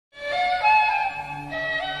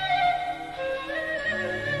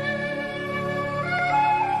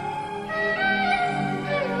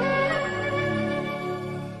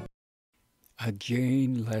A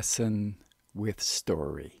Jain Lesson with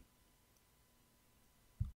Story,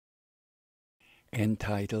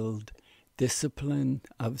 entitled Discipline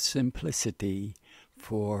of Simplicity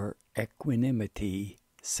for Equanimity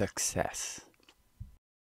Success.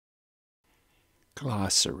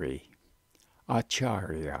 Glossary.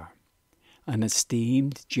 Acharya, an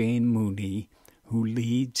esteemed Jain Muni who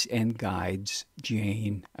leads and guides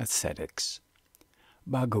Jain ascetics.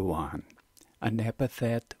 Bhagawan, an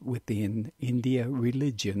epithet within India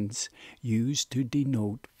religions used to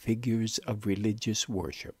denote figures of religious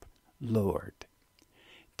worship. Lord.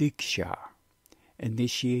 Diksha,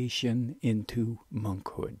 initiation into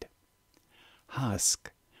monkhood.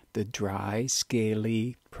 Husk, the dry,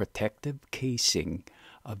 scaly, protective casing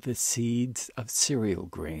of the seeds of cereal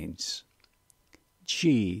grains.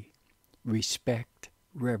 Ji, respect,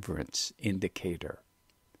 reverence indicator.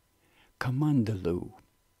 Kamandalu,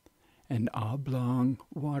 an oblong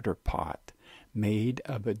water pot made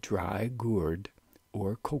of a dry gourd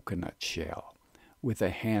or coconut shell, with a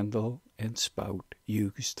handle and spout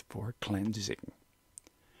used for cleansing.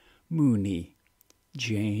 Muni,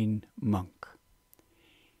 Jain monk.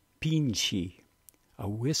 Pinchi, a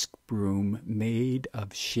whisk broom made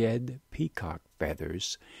of shed peacock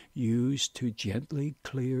feathers used to gently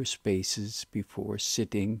clear spaces before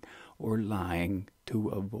sitting or lying to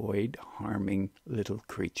avoid harming little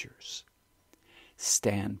creatures.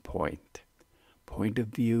 Standpoint, point of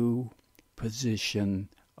view, position,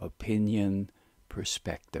 opinion,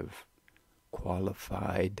 perspective,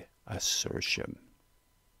 qualified assertion.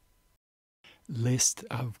 List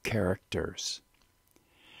of characters.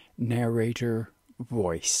 Narrator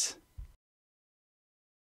voice.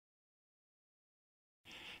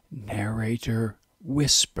 Narrator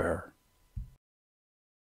whisper.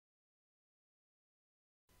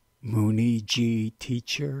 Muni Ji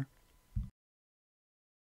teacher.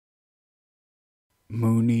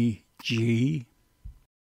 Muni Ji.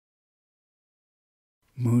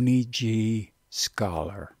 Muni Ji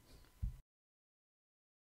scholar.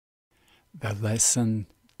 The lesson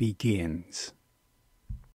begins.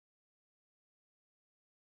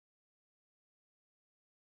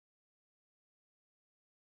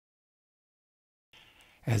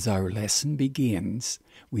 As our lesson begins,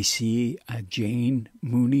 we see a Jain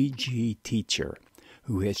Muni Ji teacher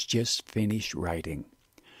who has just finished writing.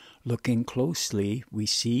 Looking closely, we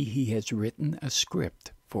see he has written a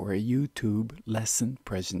script for a YouTube lesson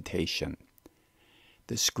presentation.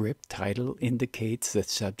 The script title indicates the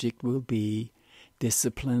subject will be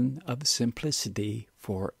Discipline of Simplicity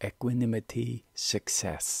for Equanimity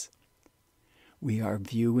Success. We are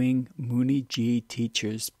viewing Muni Ji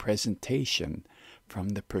teacher's presentation from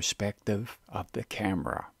the perspective of the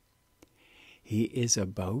camera. He is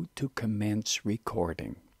about to commence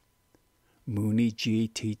recording. Muni Ji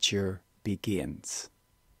teacher begins.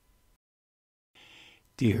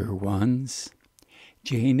 Dear ones,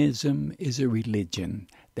 Jainism is a religion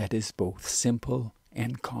that is both simple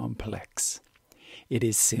and complex. It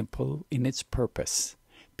is simple in its purpose,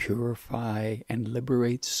 purify and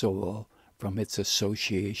liberate soul from its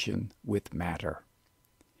association with matter.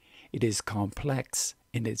 It is complex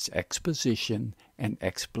in its exposition and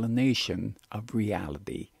explanation of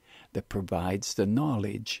reality that provides the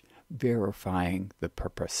knowledge verifying the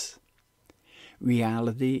purpose.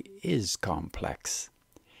 Reality is complex.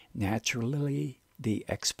 Naturally, the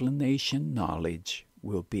explanation knowledge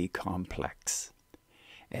will be complex.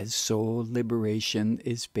 As soul liberation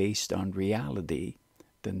is based on reality,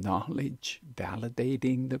 the knowledge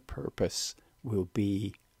validating the purpose will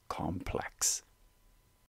be complex.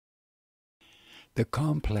 The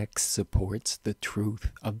complex supports the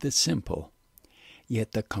truth of the simple,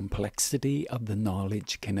 yet the complexity of the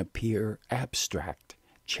knowledge can appear abstract,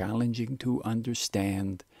 challenging to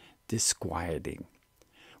understand, disquieting,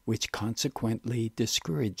 which consequently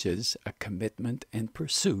discourages a commitment and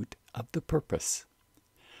pursuit of the purpose.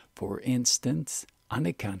 For instance,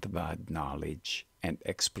 Anekantavad knowledge and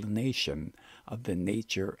explanation of the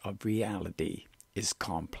nature of reality is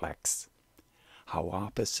complex. How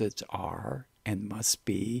opposites are and must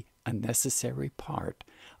be a necessary part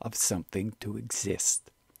of something to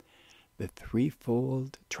exist. The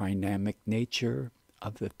threefold trinamic nature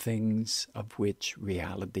of the things of which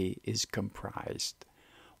reality is comprised,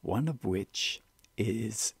 one of which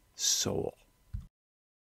is soul.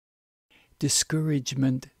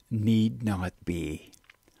 Discouragement need not be.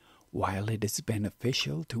 While it is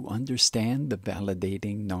beneficial to understand the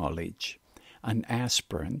validating knowledge, an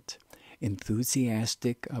aspirant,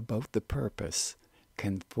 enthusiastic about the purpose,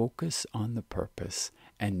 can focus on the purpose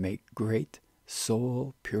and make great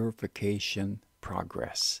soul purification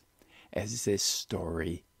progress, as this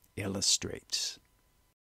story illustrates.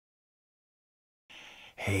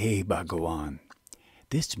 Hey Bhagawan,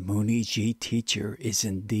 this Muniji teacher is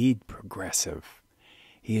indeed progressive.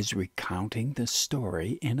 He is recounting the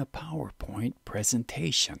story in a PowerPoint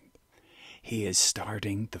presentation. He is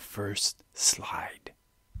starting the first slide.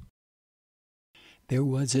 There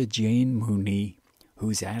was a Jain Muni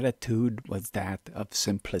whose attitude was that of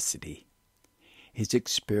simplicity. His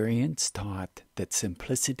experience taught that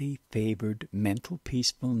simplicity favored mental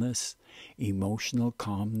peacefulness, emotional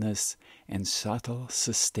calmness, and subtle,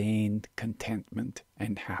 sustained contentment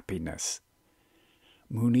and happiness.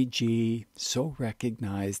 Muniji so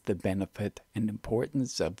recognized the benefit and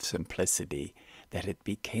importance of simplicity that it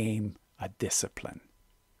became a discipline.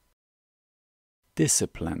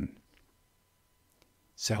 Discipline.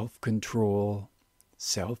 Self-control,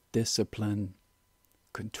 self-discipline,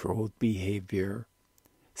 controlled behavior,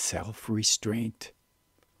 self-restraint,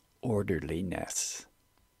 orderliness.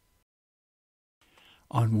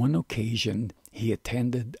 On one occasion, he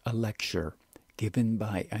attended a lecture given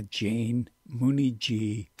by a Jain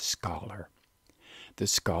Muniji scholar. The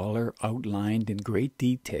scholar outlined in great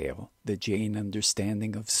detail the Jain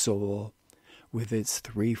understanding of soul with its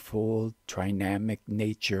threefold trinamic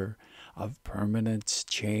nature of permanence,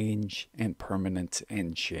 change, and permanence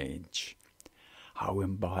and change. How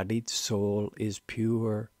embodied soul is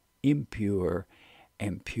pure, impure,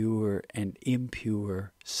 and pure and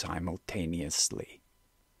impure simultaneously.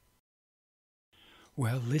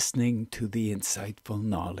 While listening to the insightful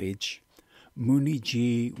knowledge,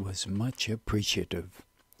 Muniji was much appreciative,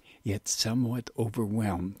 yet somewhat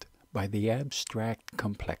overwhelmed by the abstract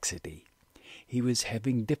complexity. He was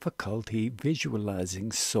having difficulty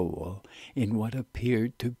visualizing soul in what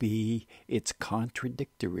appeared to be its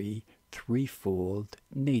contradictory threefold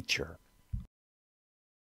nature.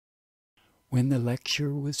 When the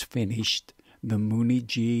lecture was finished, the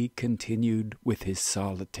Muniji continued with his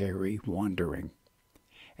solitary wandering.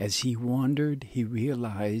 As he wandered, he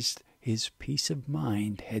realized his peace of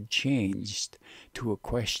mind had changed to a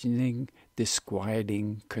questioning,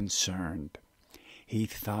 disquieting concern. He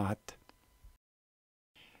thought,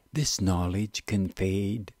 this knowledge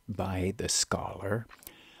conveyed by the scholar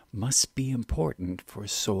must be important for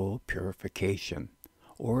soul purification,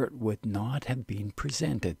 or it would not have been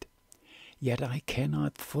presented. Yet I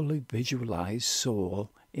cannot fully visualize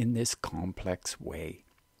soul in this complex way.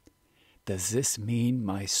 Does this mean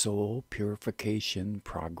my soul purification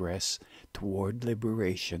progress toward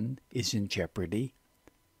liberation is in jeopardy?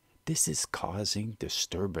 This is causing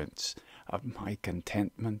disturbance of my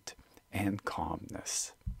contentment and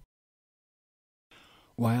calmness.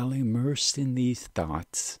 While immersed in these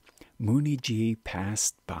thoughts, Muniji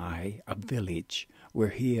passed by a village where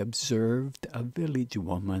he observed a village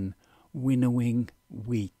woman winnowing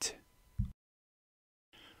wheat.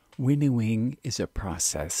 Winnowing is a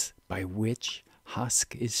process by which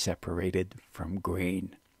husk is separated from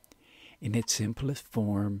grain. In its simplest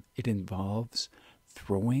form, it involves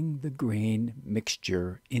throwing the grain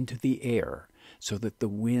mixture into the air so that the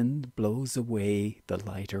wind blows away the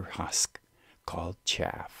lighter husk, called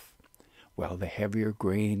chaff, while the heavier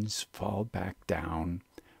grains fall back down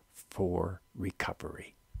for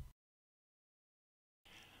recovery.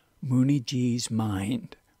 Muniji's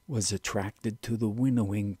mind was attracted to the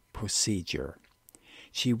winnowing procedure.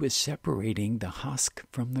 She was separating the husk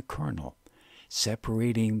from the kernel,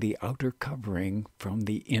 separating the outer covering from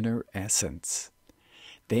the inner essence.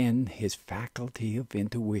 Then his faculty of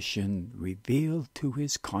intuition revealed to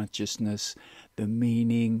his consciousness the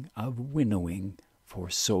meaning of winnowing for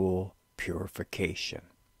soul purification.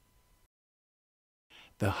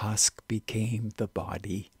 The husk became the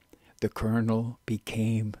body, the kernel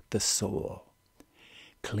became the soul.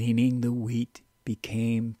 Cleaning the wheat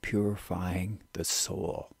became purifying the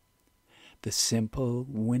soul. The simple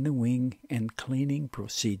winnowing and cleaning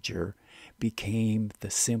procedure became the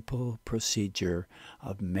simple procedure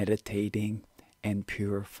of meditating and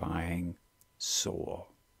purifying soul.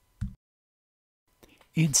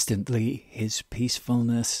 Instantly, his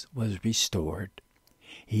peacefulness was restored.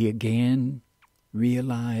 He again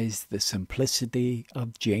realized the simplicity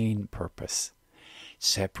of Jain purpose.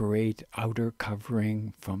 Separate outer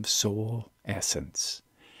covering from soul essence.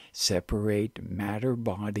 Separate matter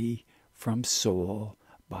body from soul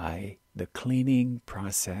by the cleaning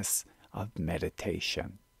process of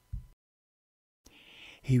meditation.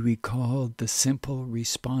 He recalled the simple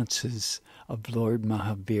responses of Lord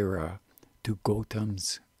Mahavira to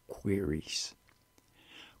Gautam's queries.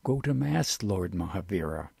 Gautam asked Lord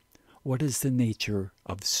Mahavira, "What is the nature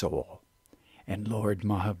of soul?" And Lord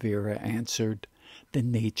Mahavira answered, "The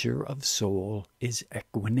nature of soul is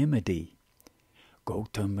equanimity."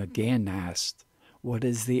 Gautam again asked, "What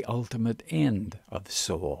is the ultimate end of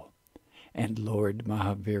soul?" And Lord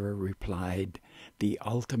Mahavira replied, "The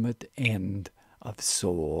ultimate end of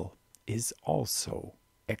soul is also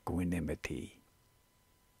equanimity."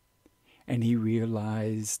 And he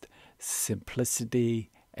realized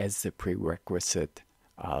simplicity as the prerequisite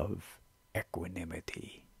of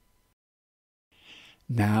equanimity.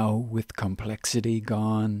 Now, with complexity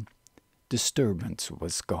gone, disturbance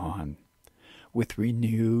was gone. With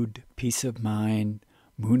renewed peace of mind,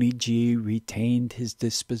 Muniji retained his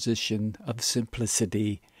disposition of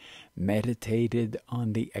simplicity, meditated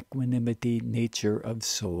on the equanimity nature of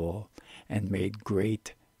soul, and made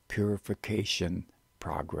great purification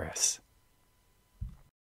progress.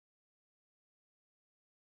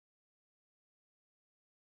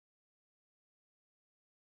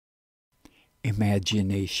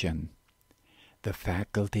 Imagination, the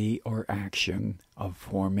faculty or action of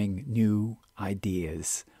forming new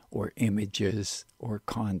ideas or images or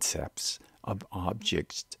concepts of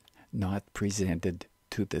objects not presented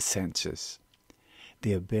to the senses.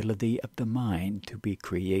 The ability of the mind to be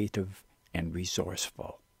creative and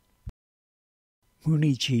resourceful.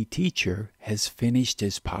 Muniji teacher has finished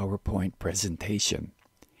his PowerPoint presentation.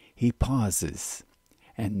 He pauses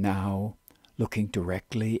and now, looking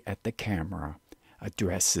directly at the camera,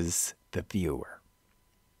 addresses the viewer.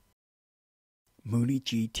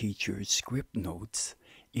 Muniji teacher's script notes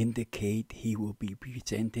indicate he will be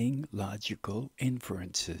presenting logical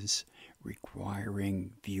inferences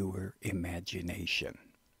requiring viewer imagination.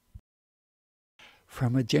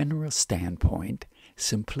 From a general standpoint,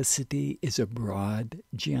 simplicity is a broad,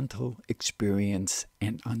 gentle experience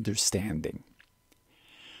and understanding.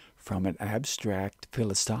 From an abstract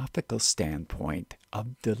philosophical standpoint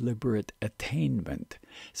of deliberate attainment,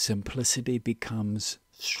 simplicity becomes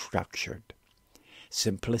structured.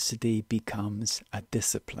 Simplicity becomes a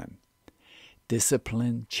discipline.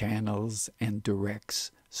 Discipline channels and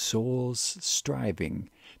directs soul's striving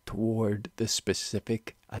toward the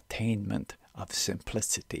specific attainment of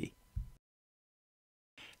simplicity.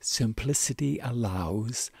 Simplicity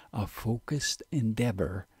allows a focused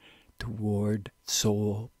endeavor toward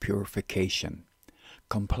soul purification.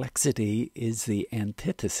 Complexity is the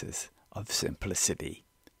antithesis of simplicity.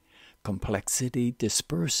 Complexity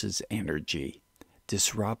disperses energy,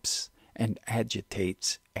 disrupts and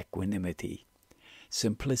agitates equanimity.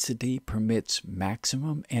 Simplicity permits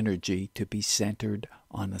maximum energy to be centered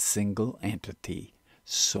on a single entity,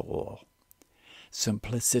 soul.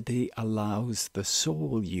 Simplicity allows the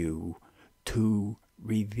soul you to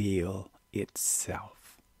reveal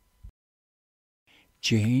itself.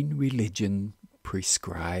 Jain religion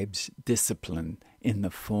prescribes discipline in the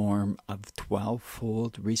form of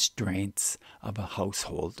 12-fold restraints of a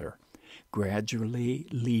householder, gradually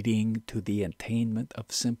leading to the attainment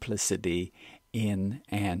of simplicity in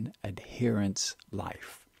an adherence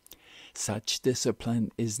life. Such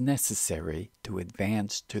discipline is necessary to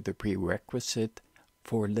advance to the prerequisite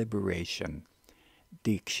for liberation,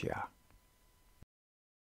 Diksha.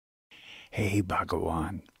 Hey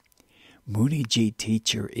Bhagawan, Muniji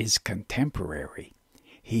teacher is contemporary.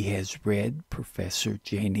 He has read Professor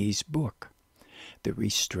Jaini's book. The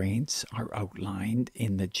restraints are outlined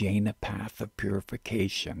in the Jaina Path of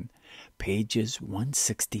Purification, pages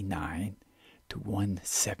 169 to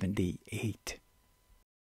 178.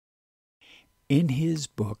 In his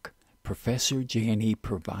book, Professor Jaini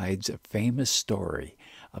provides a famous story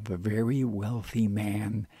of a very wealthy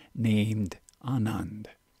man named Anand,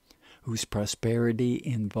 whose prosperity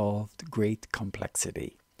involved great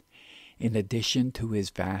complexity. In addition to his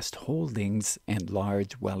vast holdings and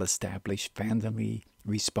large, well-established family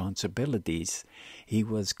responsibilities, he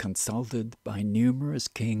was consulted by numerous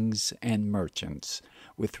kings and merchants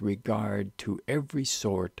with regard to every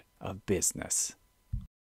sort of business.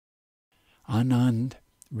 Anand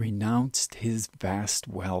renounced his vast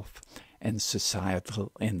wealth and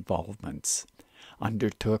societal involvements,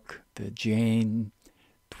 undertook the Jain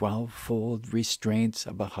 12-fold restraints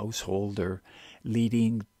of a householder,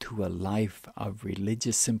 leading to a life of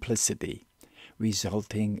religious simplicity,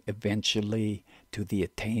 resulting eventually to the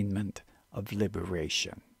attainment of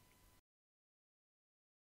liberation.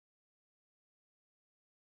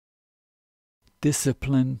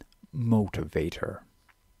 Discipline motivator.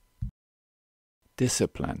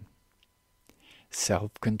 Discipline.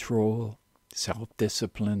 Self-control,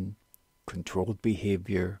 self-discipline, controlled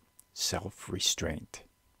behavior, self-restraint.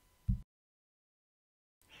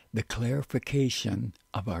 The clarification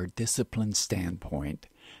of our discipline standpoint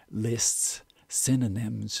lists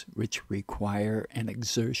synonyms which require an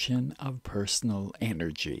exertion of personal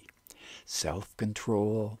energy,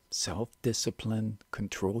 self-control, self-discipline,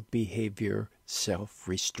 controlled behavior,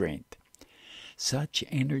 self-restraint. Such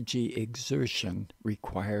energy exertion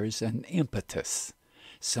requires an impetus,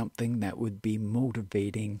 something that would be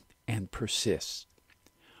motivating and persist.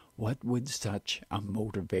 What would such a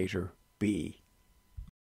motivator be?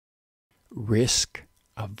 Risk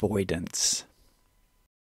avoidance.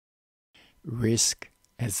 Risk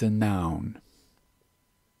as a noun.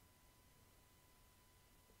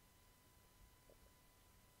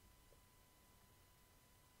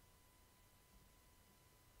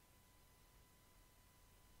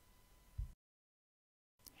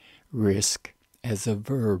 Risk as a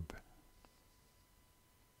verb.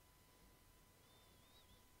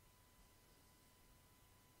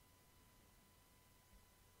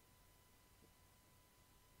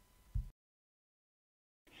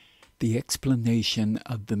 The explanation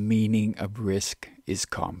of the meaning of risk is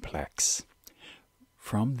complex.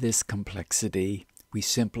 From this complexity, we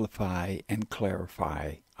simplify and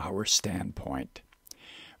clarify our standpoint.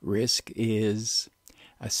 Risk is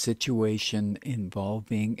a situation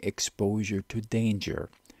involving exposure to danger,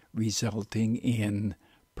 resulting in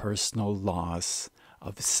personal loss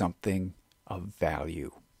of something of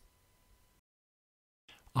value.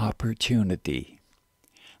 Opportunity.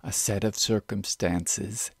 A set of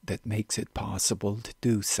circumstances that makes it possible to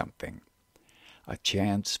do something. A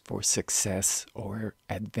chance for success or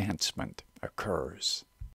advancement occurs.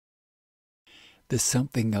 The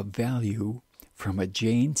something of value, from a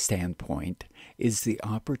Jain standpoint, is the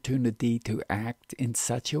opportunity to act in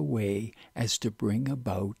such a way as to bring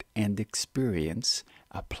about and experience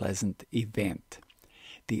a pleasant event.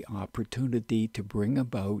 The opportunity to bring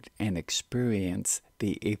about and experience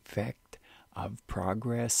the effect of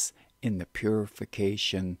progress in the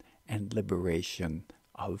purification and liberation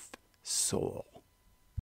of soul.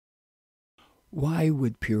 Why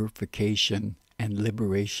would purification and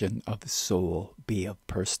liberation of the soul be of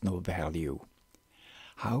personal value?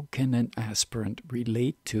 How can an aspirant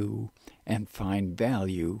relate to and find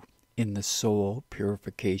value in the soul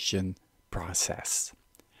purification process?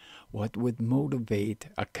 What would motivate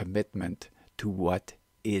a commitment to what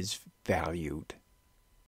is valued?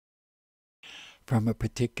 From a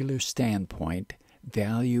particular standpoint,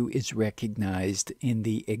 value is recognized in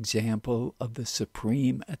the example of the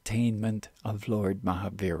supreme attainment of Lord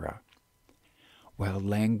Mahavira. While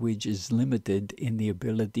language is limited in the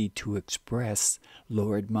ability to express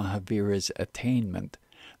Lord Mahavira's attainment,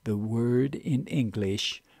 the word in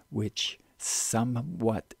English which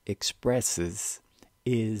somewhat expresses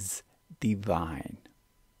is divine.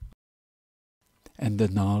 And the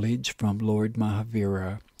knowledge from Lord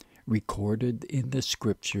Mahavira recorded in the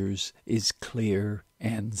scriptures is clear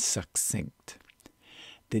and succinct.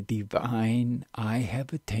 The divine I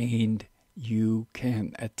have attained, you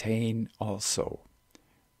can attain also.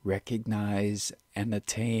 Recognize and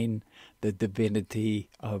attain the divinity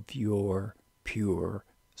of your pure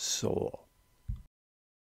soul.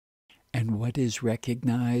 And what is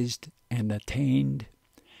recognized and attained?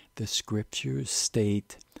 The scriptures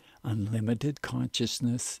state unlimited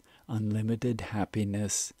consciousness, unlimited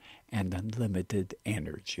happiness, and unlimited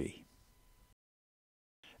energy.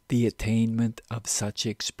 The attainment of such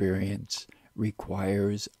experience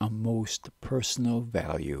requires a most personal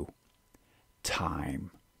value,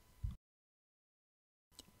 time.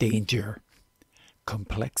 Danger.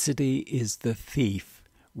 Complexity is the thief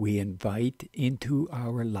we invite into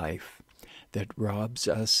our life that robs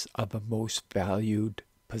us of a most valued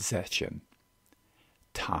possession,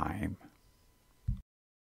 time.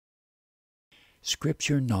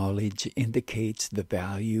 Scripture knowledge indicates the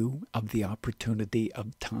value of the opportunity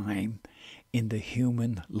of time in the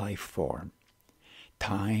human life form.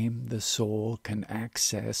 Time the soul can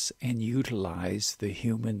access and utilize the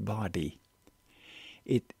human body.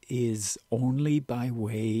 It is only by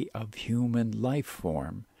way of human life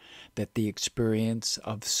form that the experience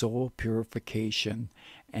of soul purification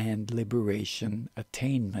and liberation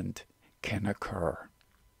attainment can occur.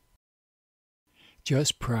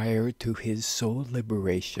 Just prior to his soul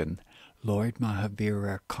liberation, Lord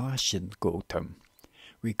Mahavira cautioned Gautam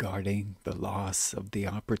regarding the loss of the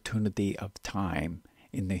opportunity of time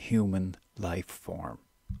in the human life form.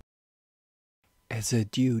 As a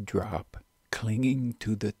dewdrop clinging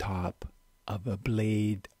to the top of a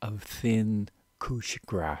blade of thin kush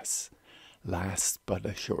grass lasts but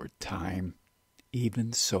a short time,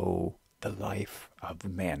 even so the life of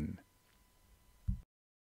men.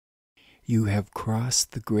 You have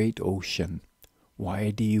crossed the great ocean.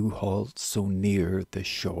 Why do you halt so near the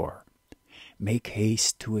shore? Make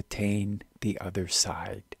haste to attain the other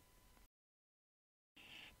side.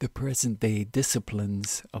 The present-day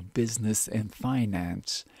disciplines of business and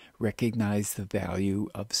finance recognize the value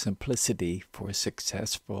of simplicity for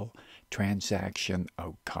successful transaction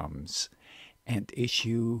outcomes and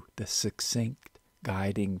issue the succinct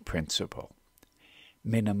guiding principle: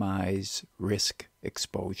 minimize risk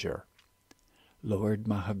exposure. Lord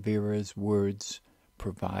Mahavira's words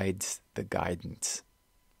provides the guidance.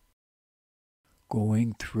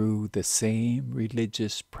 Going through the same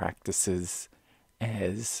religious practices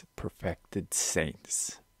as perfected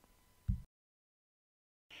saints.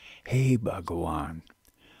 Hey Bhagawan,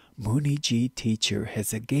 Muniji teacher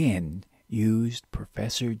has again used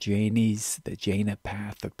Professor Jaini's The Jaina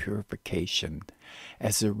Path of Purification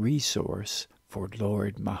as a resource for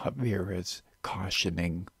Lord Mahavira's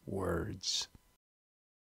cautioning words.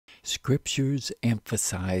 Scriptures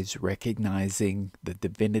emphasize recognizing the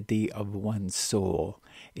divinity of one's soul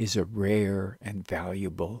is a rare and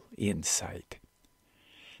valuable insight.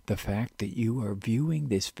 The fact that you are viewing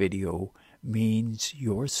this video means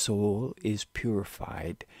your soul is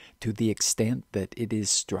purified to the extent that it is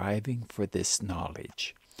striving for this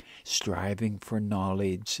knowledge, striving for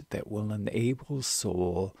knowledge that will enable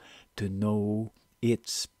soul to know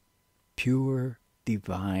its pure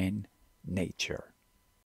divine nature.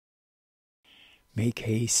 Make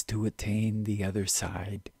haste to attain the other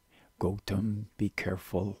side. Gautam, be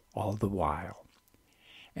careful all the while.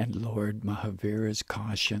 And Lord Mahavira's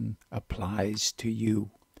caution applies to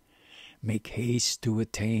you. Make haste to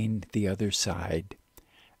attain the other side.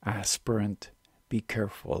 Aspirant, be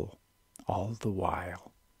careful all the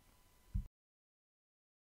while.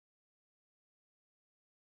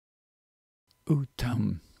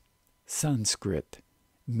 Uttam, Sanskrit,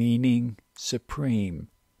 meaning supreme,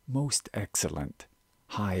 most excellent,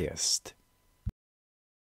 highest.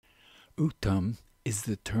 Uttam is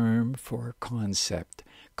the term for a concept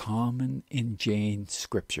common in Jain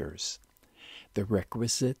scriptures. The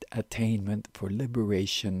requisite attainment for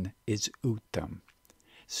liberation is Uttam,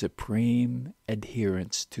 supreme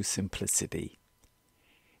adherence to simplicity.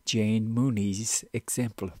 Jain Munis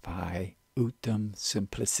exemplify Uttam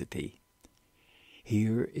simplicity.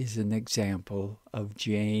 Here is an example of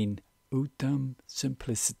Jain Uttam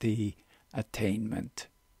simplicity attainment.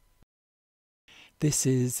 This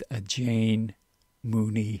is a Jain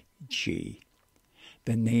Muni Ji.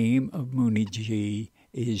 The name of Muniji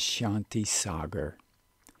is Shanti Sagar.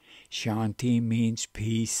 Shanti means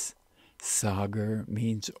peace, Sagar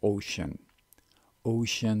means ocean,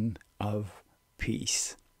 ocean of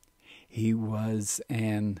peace. He was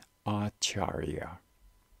an Acharya.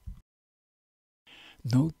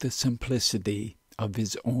 Note the simplicity of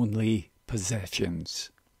his only possessions,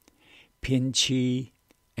 Pinchi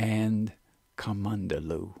and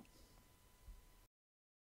Kamandalu.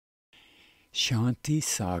 Shanti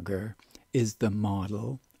Sagar is the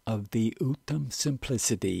model of the Uttam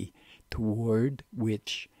simplicity toward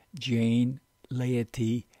which Jain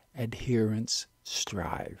laity adherents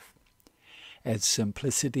strive. As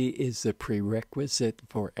simplicity is the prerequisite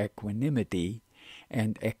for equanimity,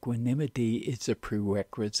 and equanimity is a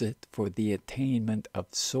prerequisite for the attainment of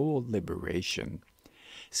soul liberation,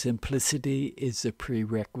 simplicity is a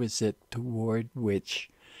prerequisite toward which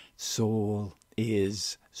soul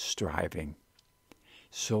is striving.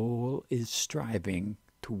 Soul is striving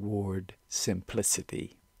toward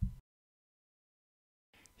simplicity.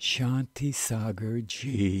 Shanti Sagar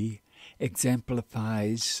Ji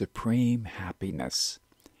exemplifies supreme happiness,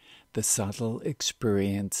 the subtle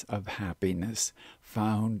experience of happiness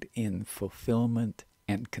found in fulfillment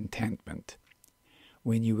and contentment.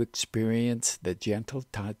 When you experience the gentle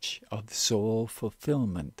touch of soul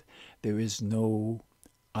fulfillment, there is no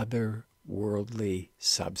other worldly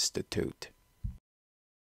substitute.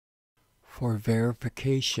 For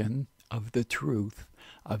verification of the truth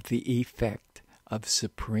of the effect of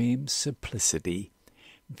supreme simplicity,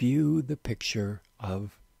 view the picture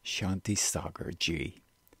of Shanti Sagar Ji.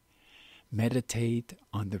 Meditate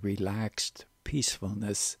on the relaxed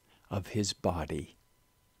peacefulness of his body.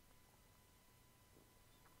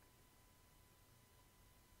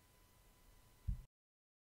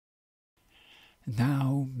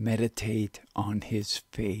 Now meditate on his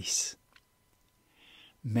face.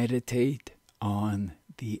 Meditate on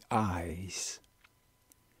the eyes.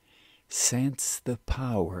 Sense the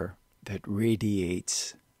power that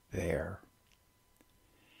radiates there.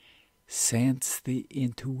 Sense the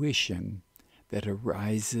intuition that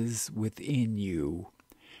arises within you,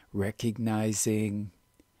 recognizing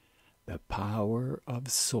the power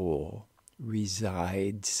of soul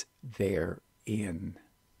resides therein.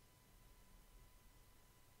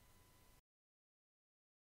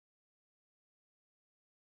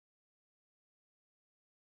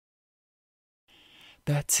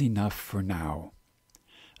 That's enough for now.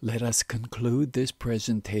 Let us conclude this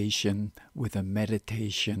presentation with a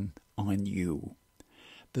meditation on you,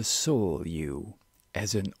 the soul you,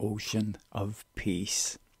 as an ocean of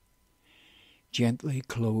peace. Gently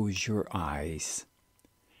close your eyes.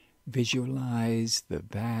 Visualize the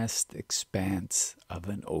vast expanse of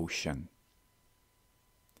an ocean.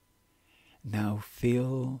 Now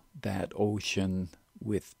fill that ocean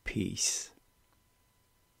with peace.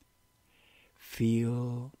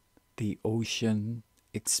 Feel the ocean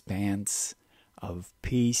expanse of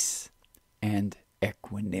peace and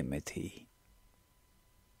equanimity.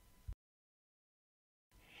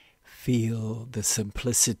 Feel the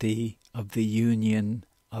simplicity of the union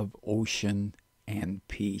of ocean and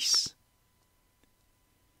peace.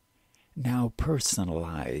 Now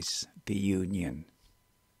personalize the union.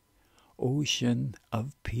 Ocean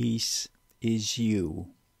of peace is you,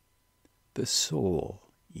 the soul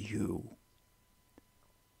you.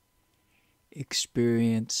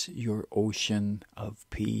 Experience your ocean of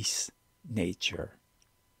peace nature.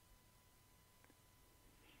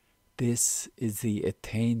 This is the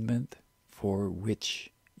attainment for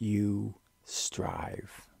which you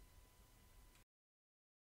strive.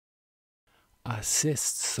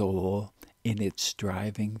 Assist soul in its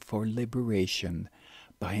striving for liberation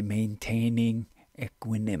by maintaining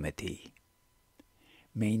equanimity.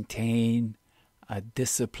 Maintain a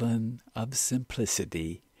discipline of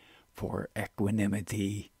simplicity for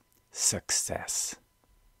equanimity success.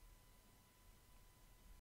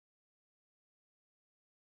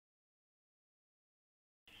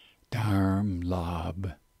 Dharm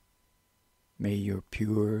Lab. May your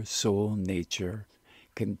pure soul nature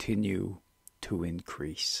continue to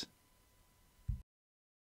increase.